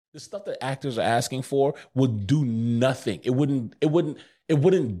The stuff that actors are asking for would do nothing. It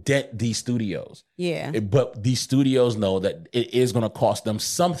wouldn't dent these studios. Yeah. But these studios know that it is going to cost them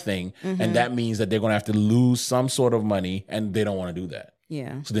something, and that means that they're going to have to lose some sort of money, and they don't want to do that.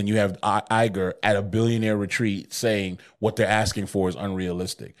 Yeah. So then you have Iger at a billionaire retreat saying what they're asking for is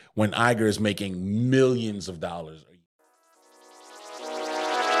unrealistic, when Iger is making millions of dollars.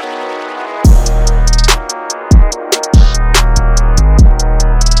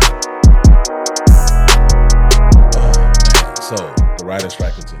 So the writers'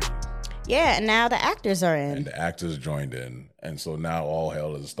 strike continues. Yeah, and now the actors are in. And the actors joined in. And so now all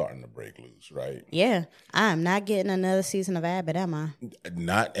hell is starting to break loose, right? Yeah. I'm not getting another season of Abbott, am I?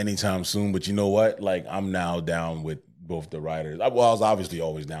 Not anytime soon. But you know what? Like, I'm now down with both the writers. Well, I was obviously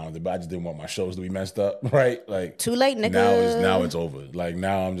always down with it, but I just didn't want my shows to be messed up, right? Like, too late, nigga. Now it's over. Like,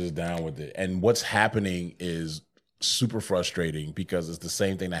 now I'm just down with it. And what's happening is super frustrating because it's the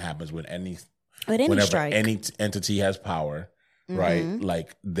same thing that happens with whenever strike. Any entity has power, right?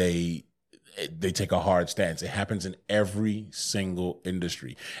 Like they take a hard stance. It happens in every single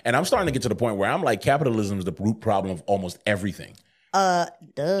industry. And I'm starting to get to the point where I'm like, capitalism is the root problem of almost everything. Duh.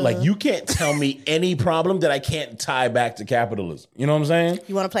 Like, you can't tell me any problem that I can't tie back to capitalism. You know what I'm saying?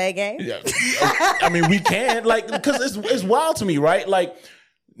 You want to play a game? Yeah. I mean, we can, like, because it's wild to me, right? Like,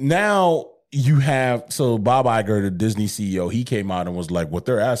 now you have, so Bob Iger, the Disney CEO, he came out and was like, what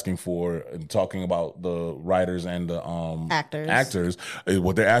they're asking for, and talking about the writers and the actors,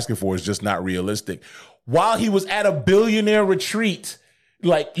 what they're asking for is just not realistic. While he was at a billionaire retreat,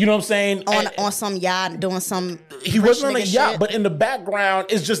 like, you know what I'm saying? On some yacht doing some. He wasn't on a yacht, shit. but in the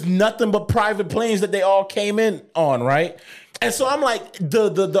background is just nothing but private planes that they all came in on, right? And so I'm like,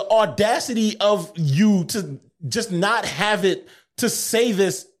 the audacity of you to just not have it to say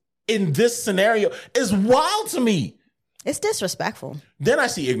this in this scenario is wild to me. It's disrespectful. Then I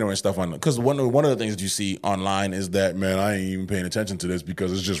see ignorant stuff on, because one of the things that you see online is that, man, I ain't even paying attention to this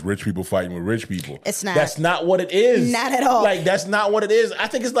because it's just rich people fighting with rich people. It's not. That's not what it is. Not at all. Like, that's not what it is. I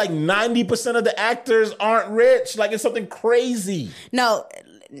think it's like 90% of the actors aren't rich. Like, it's something crazy. No,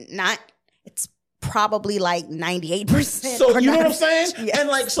 not. It's probably like 98%. So you know what I'm saying? Yes. And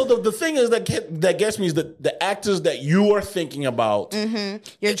like, so the thing is that gets me is that the actors that you are thinking about,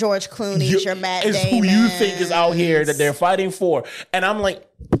 your George Clooney's, your Matt is Damon, who you think is out here that they're fighting for. And I'm like,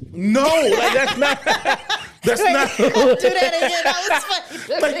 no, like, that's not. That's not. Do that again. That was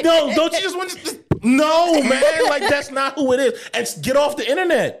funny. Like, no, don't you just want to? No, man. Like, that's not who it is. And get off the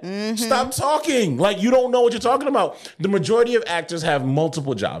internet. Stop talking. Like, you don't know what you're talking about. The majority of actors have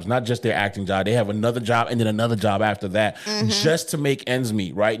multiple jobs, not just their acting job. They have another job and then another job after that, just to make ends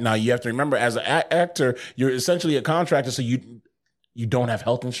meet. Right now, you have to remember, as an actor, you're essentially a contractor, so you don't have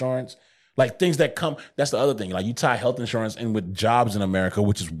health insurance. Like, things that come, that's the other thing. Like, you tie health insurance in with jobs in America,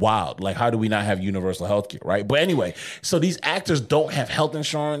 which is wild. Like, how do we not have universal health care, right? But anyway, so these actors don't have health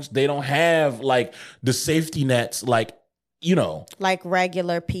insurance. They don't have, like, the safety nets, like, you know. Like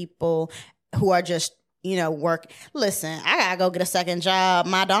regular people who are just, work. Listen, I gotta go get a second job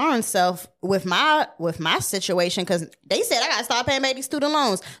my darn self with my situation, because they said I gotta start paying back these student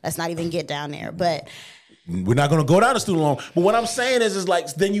loans. Let's not even get down there. But we're not going to go down to student loan. But what I'm saying is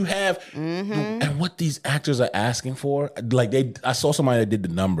like, then you have, and what these actors are asking for, like, I saw somebody that did the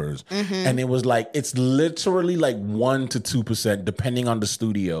numbers, and it was like, it's literally like 1% to 2%, depending on the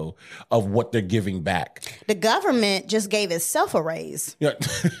studio, of what they're giving back. The government just gave itself a raise. Yeah.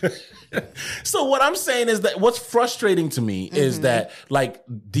 So what I'm saying is that what's frustrating to me is that, like,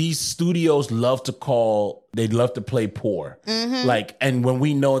 these studios love to play poor. Like, and when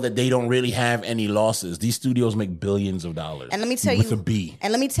we know that they don't really have any losses, these studios make billions of dollars. And let me tell with a B.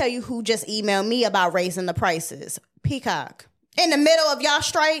 And let me tell you who just emailed me about raising the prices. Peacock. In the middle of y'all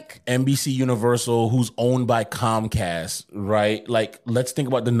strike. NBC Universal, who's owned by Comcast, right? Like, let's think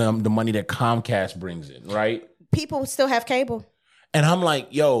about the money that Comcast brings in, right? People still have cable. And I'm like,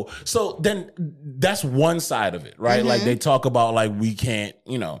 yo, so then that's one side of it, right? Like, they talk about, like, we can't,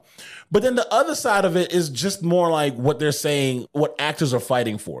 But then the other side of it is just more like what they're saying, what actors are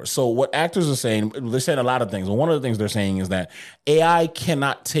fighting for. So what actors are saying, they're saying a lot of things. And one of the things they're saying is that AI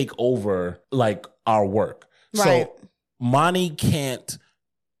cannot take over, like, our work. Right. So Mani can't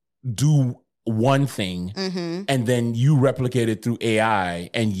do one thing and then you replicate it through AI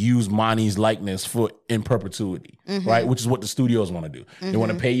and use Mani's likeness in perpetuity, right? Which is what the studios want to do. They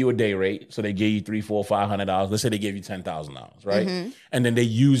want to pay you a day rate, so they give you $300, $400, $500. Let's say they give you $10,000, right? And then they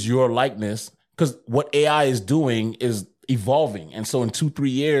use your likeness, because what AI is doing is evolving. And so in 2-3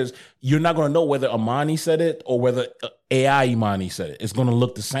 years, you're not going to know whether Imani said it or whether AI Imani said it. It's going to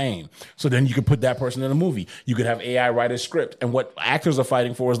look the same. So then you could put that person in a movie. You could have AI write a script. And what actors are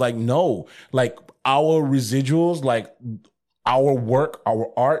fighting for is like, no, like our residuals, like our work,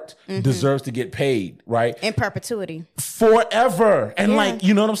 our art deserves to get paid, right? In perpetuity. Forever. And like,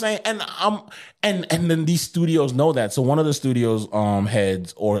 you know what I'm saying? And then these studios know that. So one of the studios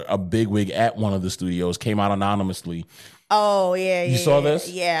heads, or a bigwig at one of the studios, came out anonymously. Oh, yeah. You saw this?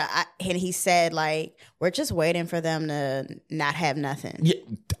 Yeah. And he said, like, we're just waiting for them to not have nothing. Yeah.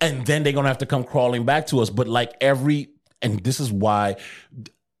 And then they're going to have to come crawling back to us. But like and this is why,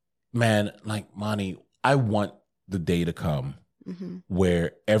 man, like, Mani, I want the day to come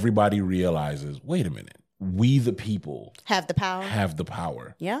where everybody realizes, wait a minute, we the people have the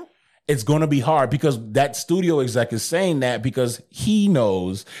power. Yeah. It's going to be hard because that studio exec is saying that because he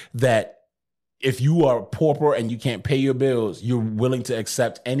knows that if you are pauper and you can't pay your bills, you're willing to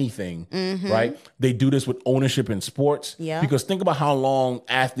accept anything, right? They do this with ownership in sports. Yeah. Because think about how long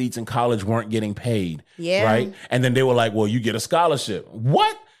athletes in college weren't getting paid, yeah, right? And then they were like, well, you get a scholarship.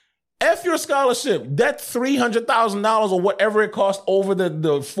 What? F your scholarship. That $300,000 or whatever it cost over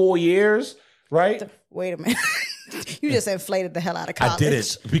the 4 years, right? Wait a minute. You just inflated the hell out of college. I did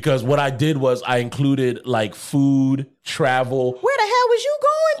it because what I did was I included like food, travel. Where the hell was you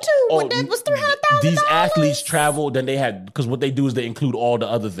going to? That was $300,000. These athletes travel, then they had, because what they do is they include all the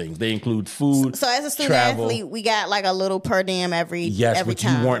other things. They include food. So as a student travel. athlete, we got like a little per diem every but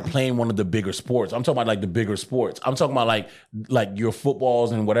time. You weren't playing one of the bigger sports. I'm talking about like the bigger sports. I'm talking about like your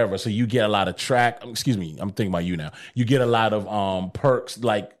footballs and whatever. So you get a lot of excuse me, I'm thinking about you now. You get a lot of perks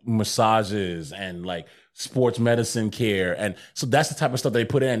like massages and like sports medicine care, and so that's the type of stuff they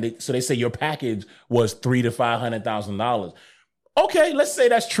put in. So they say your package was $300,000 to $500,000. Okay, let's say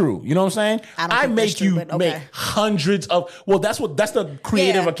that's true. You know what I'm saying? I make you make hundreds of. Well, that's the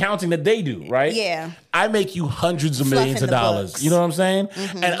creative accounting that they do, right? Yeah. I make you hundreds of millions of dollars. Books. You know what I'm saying?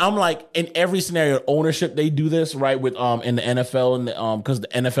 And I'm like, in every scenario, ownership, they do this, right? With in the NFL and because the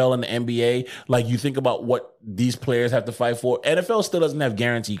NFL and the NBA, like you think about what these players have to fight for. NFL still doesn't have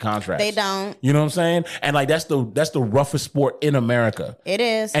guaranteed contracts. They don't. You know what I'm saying? And like that's the roughest sport in America. It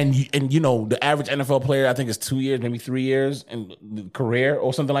is. And you know the average NFL player, I think, is 2 years, maybe 3 years in the career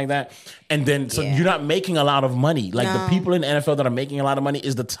or something like that. And then so you're not making a lot of money. Like the people in the NFL that are making a lot of money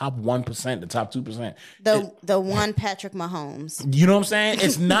is the top 1%, the top 2%. The one Patrick Mahomes. You know what I'm saying?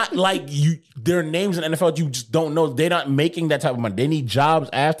 It's not like there are names in the NFL you just don't know. They're not making that type of money. They need jobs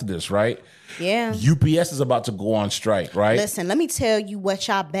after this, right? Yeah. UPS is about to go on strike, right? Listen, let me tell you what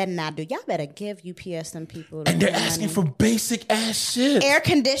y'all better not do. Y'all better give UPS them people. And they're asking for basic ass shit. Air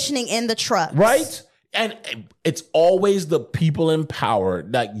conditioning in the trucks. Right? And it's always the people in power.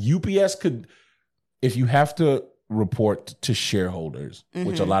 Like UPS could, if you have to report to shareholders,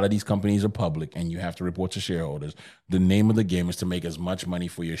 which a lot of these companies are public, and you have to report to shareholders, the name of the game is to make as much money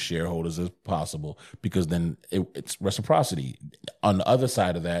for your shareholders as possible, because then it's reciprocity. On the other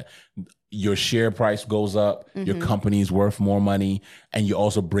side of that, your share price goes up, your company's worth more money, and you're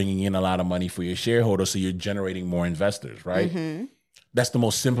also bringing in a lot of money for your shareholders, so you're generating more investors, right? That's the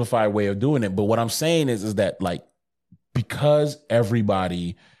most simplified way of doing it. But what I'm saying is that like, because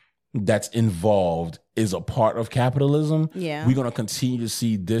everybody that's involved is a part of capitalism, we're going to continue to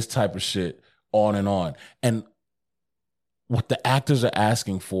see this type of shit on and on. And what the actors are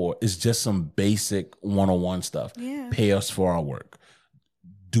asking for is just some basic one-on-one stuff. Pay us for our work.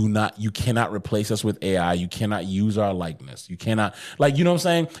 You cannot replace us with AI. You cannot use our likeness. You cannot, like, you know what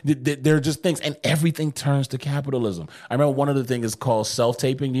I'm saying? There are just things, and everything turns to capitalism. I remember one of the things is called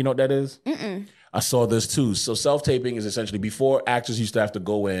self-taping. Do you know what that is? I saw this too. So self-taping is essentially, before, actors used to have to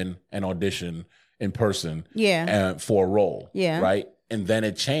go in and audition in person for a role, right? And then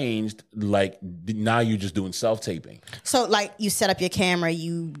it changed, like now you're just doing self-taping. So like you set up your camera,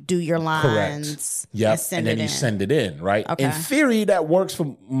 you do your lines. Correct. And then you send it in, right? Okay. In theory, that works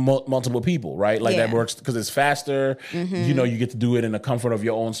for multiple people, right? Like that works because it's faster. You know, you get to do it in the comfort of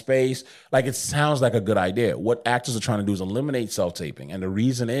your own space. Like it sounds like a good idea. What actors are trying to do is eliminate self-taping. And the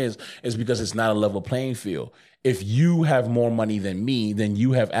reason is because it's not a level playing field. If you have more money than me, then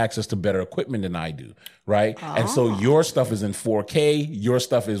you have access to better equipment than I do, right? And so your stuff is in 4K, your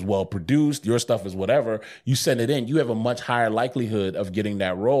stuff is well produced, your stuff is whatever. You send it in, you have a much higher likelihood of getting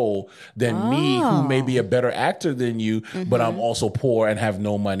that role than me, who may be a better actor than you, but I'm also poor and have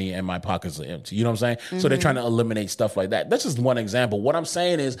no money and my pockets are empty. You know what I'm saying? So they're trying to eliminate stuff like that. That's just one example. What I'm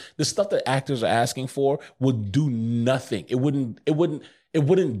saying is the stuff that actors are asking for would do nothing. It wouldn't It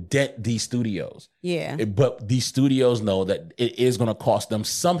wouldn't dent these studios. Yeah. But these studios know that it is going to cost them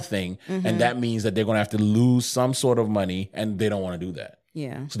something, and that means that they're going to have to lose some sort of money, and they don't want to do that.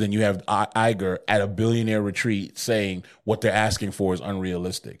 Yeah. So then you have Iger at a billionaire retreat saying what they're asking for is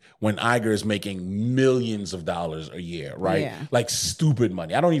unrealistic, when Iger is making millions of dollars a year, right? Yeah. Like stupid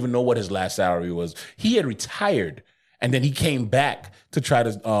money. I don't even know what his last salary was. He had retired, and then he came back to try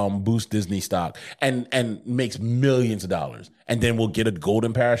to boost Disney stock and makes millions of dollars. And then will get a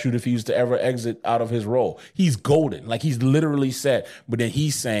golden parachute if he was to ever exit out of his role. He's golden. Like, he's literally set. But then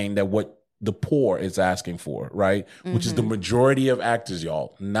he's saying that what the poor is asking for, right? Which is the majority of actors,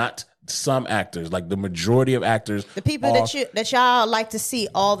 y'all, not some actors, like the majority of actors. The people that y'all like to see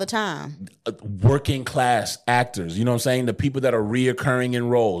all the time. Working class actors, you know what I'm saying? The people that are reoccurring in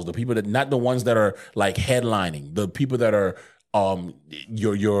roles, the people that, not the ones that are like headlining, the people that are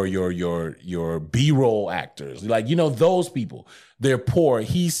your B-roll actors, like, you know, those people. They're poor.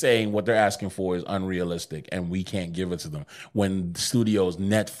 He's saying what they're asking for is unrealistic, and we can't give it to them. When studios,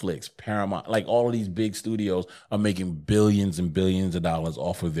 Netflix, Paramount, like all of these big studios are making billions and billions of dollars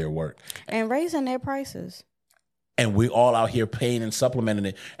off of their work and raising their prices. And we're all out here paying and supplementing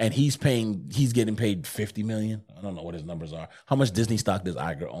it. And he's getting paid $50 million. I don't know what his numbers are. How much Disney stock does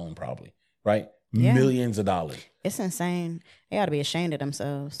Iger own? Probably, right? Yeah. Millions of dollars. It's insane. They ought to be ashamed of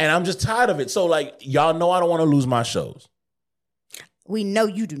themselves. And I'm just tired of it. So, like, y'all know I don't want to lose my shows. We know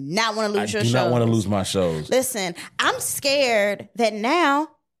you do not want to lose your shows. I do not want to lose my shows. Listen, I'm scared that now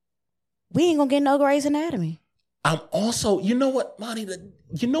we ain't going to get no Grey's Anatomy. I'm also, you know what, Mani,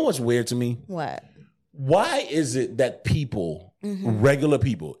 you know what's weird to me? What? Why is it that people, regular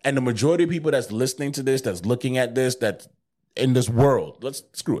people, and the majority of people that's listening to this, that's looking at this, that's in this world, let's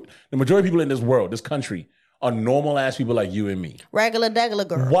screw it. The majority of people in this world, this country, are normal ass people like you and me. Regular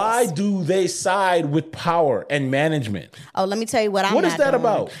girls. Why do they side with power and management? Oh, let me tell you what I'm What is that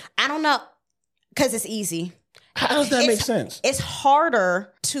about? I don't know. Because it's easy. How does that make sense? It's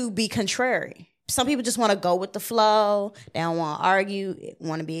harder to be contrary. Some people just want to go with the flow. They don't want to argue.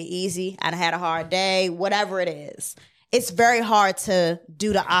 Want to be easy. I done had a hard day. Whatever it is. It's very hard to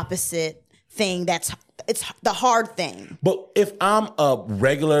do the opposite thing. It's the hard thing. But if I'm a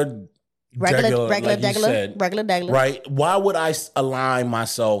regular, right? Why would I align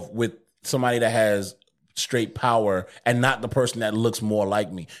myself with somebody that has straight power and not the person that looks more like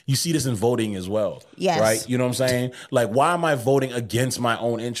me? You see this in voting as well. Yes. Right? You know what I'm saying? Like, why am I voting against my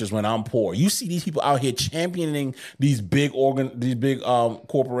own interests when I'm poor? You see these people out here championing these big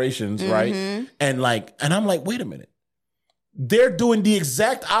corporations, right? And I'm like, wait a minute. They're doing the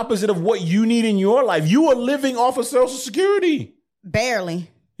exact opposite of what you need in your life. You are living off of Social Security. Barely.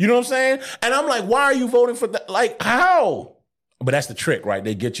 You know what I'm saying? And I'm like, why are you voting for that? Like, how? But that's the trick, right?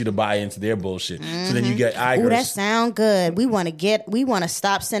 They get you to buy into their bullshit. So then you get Iger. Ooh, that sound good. We want to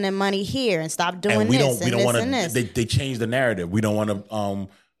stop sending money here and stop doing we this don't want to. They change the narrative. We don't want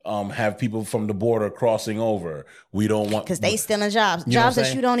to have people from the border crossing over. We don't want, because they stealing jobs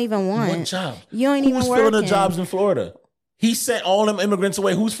that you don't even want. What job? You ain't even working. Who's filling the jobs in Florida? He sent all them immigrants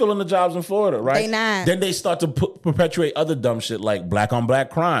away. Who's filling the jobs in Florida, right? They not. Then they start to perpetuate other dumb shit like black on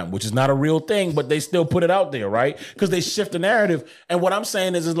black crime, which is not a real thing, but they still put it out there, right? Because they shift the narrative. And what I'm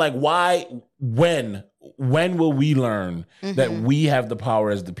saying is like, why, when will we learn that we have the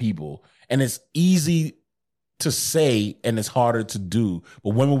power as the people? And it's easy to say and it's harder to do.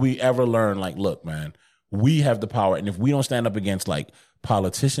 But when will we ever learn, like, look, man, we have the power. And if we don't stand up against like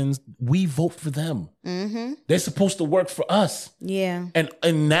politicians, we vote for them. They're supposed to work for us. Yeah.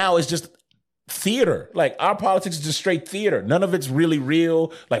 And now it's just theater. Like, our politics is just straight theater. None of it's really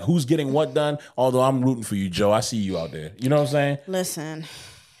real. Like, who's getting what done. Although I'm rooting for you, Joe. I see you out there. You know what I'm saying? Listen,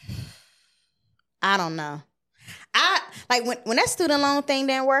 I don't know. I like when that student loan thing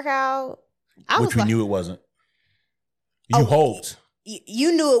didn't work out. Which we knew it wasn't. You hoped.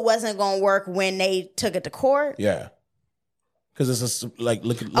 You knew it wasn't going to work when they took it to court. Yeah. Because it's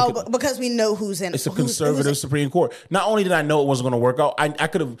because we know who's in. It's a conservative Supreme Court. Not only did I know it wasn't going to work out, I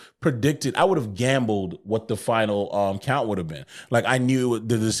could have predicted. I would have gambled what the final count would have been. Like, I knew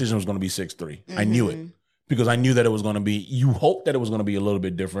the decision was going to be 6-3. I knew it because I knew that it was going to be. You hoped that it was going to be a little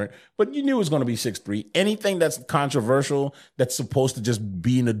bit different, but you knew it was going to be 6-3. Anything that's controversial, that's supposed to just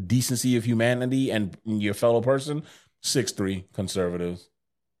be in the decency of humanity and your fellow person, 6-3 conservatives.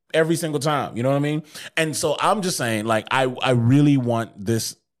 Every single time, you know what I mean? And so I'm just saying, like, I really want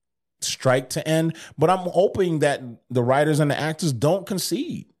this strike to end, but I'm hoping that the writers and the actors don't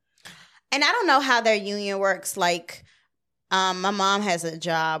concede. And I don't know how their union works. Like, my mom has a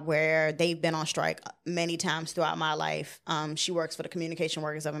job where they've been on strike many times throughout my life. She works for the Communication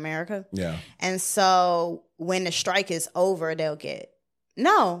Workers of America. Yeah. And so when the strike is over, they'll get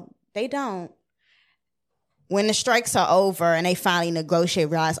No, they don't. When the strikes are over and they finally negotiate,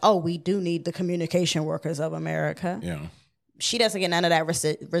 realize, oh, we do need the communication workers of America. Yeah. She doesn't get none of that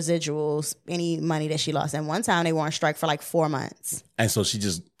residuals, any money that she lost. And one time they were on strike for like 4 months. And so she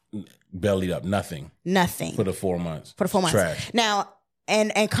just bellied up nothing. Nothing. For the 4 months. For the 4 months. Trash. Now,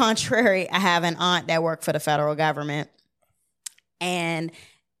 and contrary, I have an aunt that worked for the federal government. And,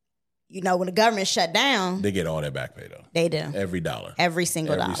 you know, when the government shut down. They get all that back pay, though. They do. Every dollar. Every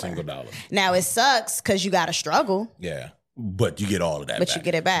single dollar. Every single dollar. Now, it sucks because you got to struggle. Yeah. But you get all of that But back. you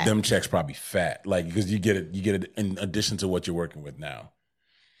get it back. Them checks probably fat. Like, because you get it in addition to what you're working with now.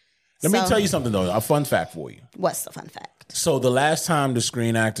 Let me tell you something, though. A fun fact for you. What's the fun fact? So the last time the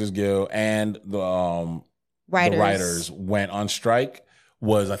Screen Actors Guild and the writers went on strike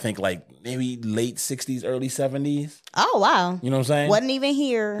was, I think, like maybe late 60s, early 70s. Oh, wow. You know what I'm saying? Wasn't even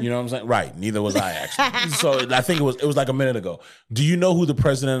here. You know what I'm saying? Right. Neither was I, actually. So I think it was like a minute ago. Do you know who the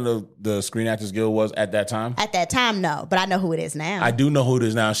president of the Screen Actors Guild was at that time? At that time, no. But I know who it is now. I do know who it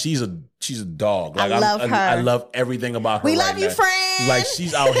is now. She's a dog. Like, I love her. I love everything about her. We love you, now. friend. Like,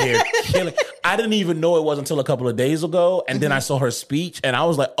 she's out here killing. I didn't even know it was until a couple of days ago. And then I saw her speech and I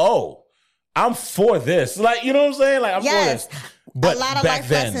was like, oh, I'm for this. Like, you know what I'm saying? Like, I'm for this. But a lot of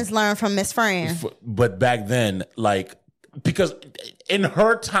life lessons learned from Miss Fran. But back then, like, because in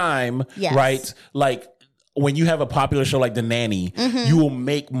her time, right, like, when you have a popular show like The Nanny, you will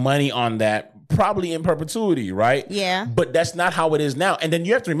make money on that probably in perpetuity, right? Yeah. But that's not how it is now. And then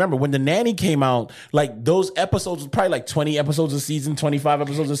you have to remember, when The Nanny came out, like, those episodes was probably like 20 episodes a season, 25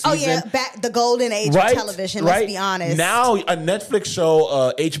 episodes a season. Oh, yeah. Back the golden age of television, let's be honest. Now, a Netflix show,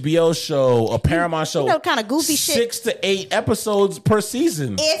 a HBO show, a Paramount show. You know, kind of goofy shit. 6 to 8 episodes per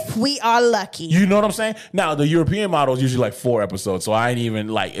season. If we are lucky. You know what I'm saying? Now, the European model is usually like 4 episodes. So I ain't even,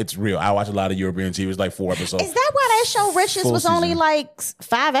 like, it's real. I watch a lot of European TV. It's like 4 episodes. Is that why that show Riches was only like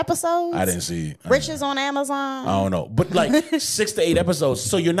 5 episodes? I didn't see. Riches on Amazon? I don't know. But like 6 to 8 episodes.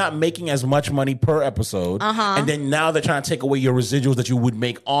 So you're not making as much money per episode. And then now they're trying to take away your residuals that you would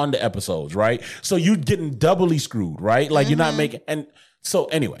make on the episodes, right? So you're getting doubly screwed, right? Like you're not making. And so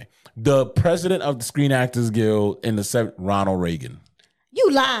anyway, the president of the Screen Actors Guild in the Ronald Reagan.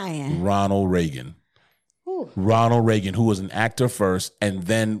 You lying. Ronald Reagan. Ronald Reagan, who was an actor first and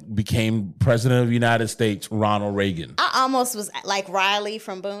then became president of the United States, Ronald Reagan. I almost was like Riley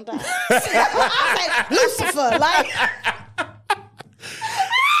from Boondocks. I was like, Lucifer, like.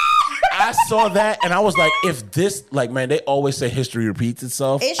 I saw that and I was like, if this, like, man, they always say history repeats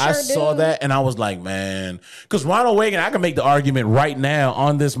itself. It sure I saw that and I was like, man, because Ronald Reagan, I can make the argument right now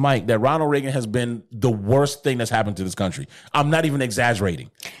on this mic that Ronald Reagan has been the worst thing that's happened to this country. I'm not even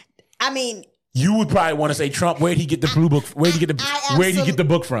exaggerating. I mean, you would probably want to say, Trump, where'd he get the blue book? Where'd he get the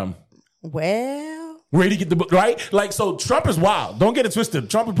book from? Well, where'd he get the book? Right? Like, so Trump is wild. Don't get it twisted.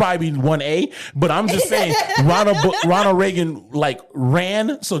 Trump would probably be 1A, but I'm just saying Ronald Reagan like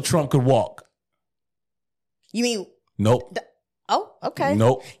ran so Trump could walk. You mean? Nope. Oh, okay.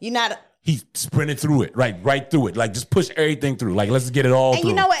 Nope. You're not. He sprinted through it, right through it. Like, just push everything through. Like, let's get it all through.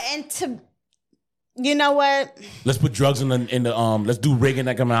 You know what? You know what? Let's put drugs in the let's do Reagan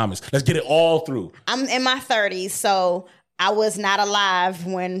economics. Let's get it all through. I'm in my 30s, so I was not alive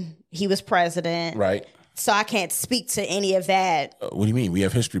when he was president. Right. So I can't speak to any of that. What do you mean? We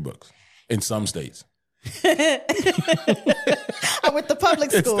have history books in some states. I went to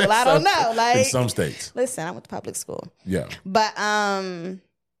public school. I don't know. Like, in some states. Listen, I went to public school. Yeah. But I'm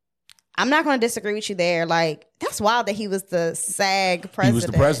not going to disagree with you there. Like, that's wild that he was the SAG president. He was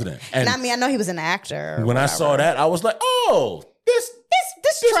the president. And I mean, I know he was an actor. When I saw that, I was like, oh, this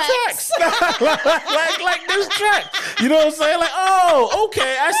tracks. like this tracks. You know what I'm saying? Like, oh,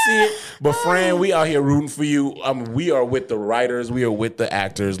 okay, I see it. But Fran, we out here rooting for you. We are with the writers. We are with the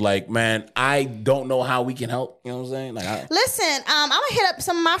actors. Like, man, I don't know how we can help. You know what I'm saying? Like, listen, I'm gonna hit up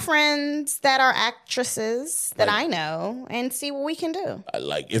some of my friends that are actresses that I know and see what we can do.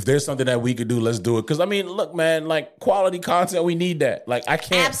 Like, if there's something that we could do, let's do it. Because I mean, look, man, like quality content, we need that. Like, I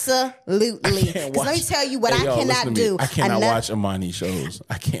can't. Absolutely. Because let me tell you what I cannot do. I cannot watch Amani shows.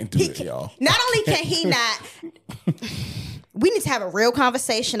 I can't do it, y'all. Not only can he not. We need to have a real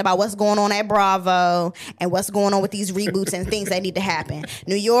conversation about what's going on at Bravo and what's going on with these reboots and things that need to happen.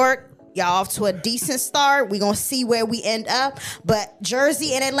 New York, y'all off to a decent start. We're going to see where we end up. But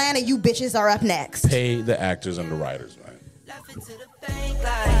Jersey and Atlanta, you bitches are up next. Pay the actors and the writers, man.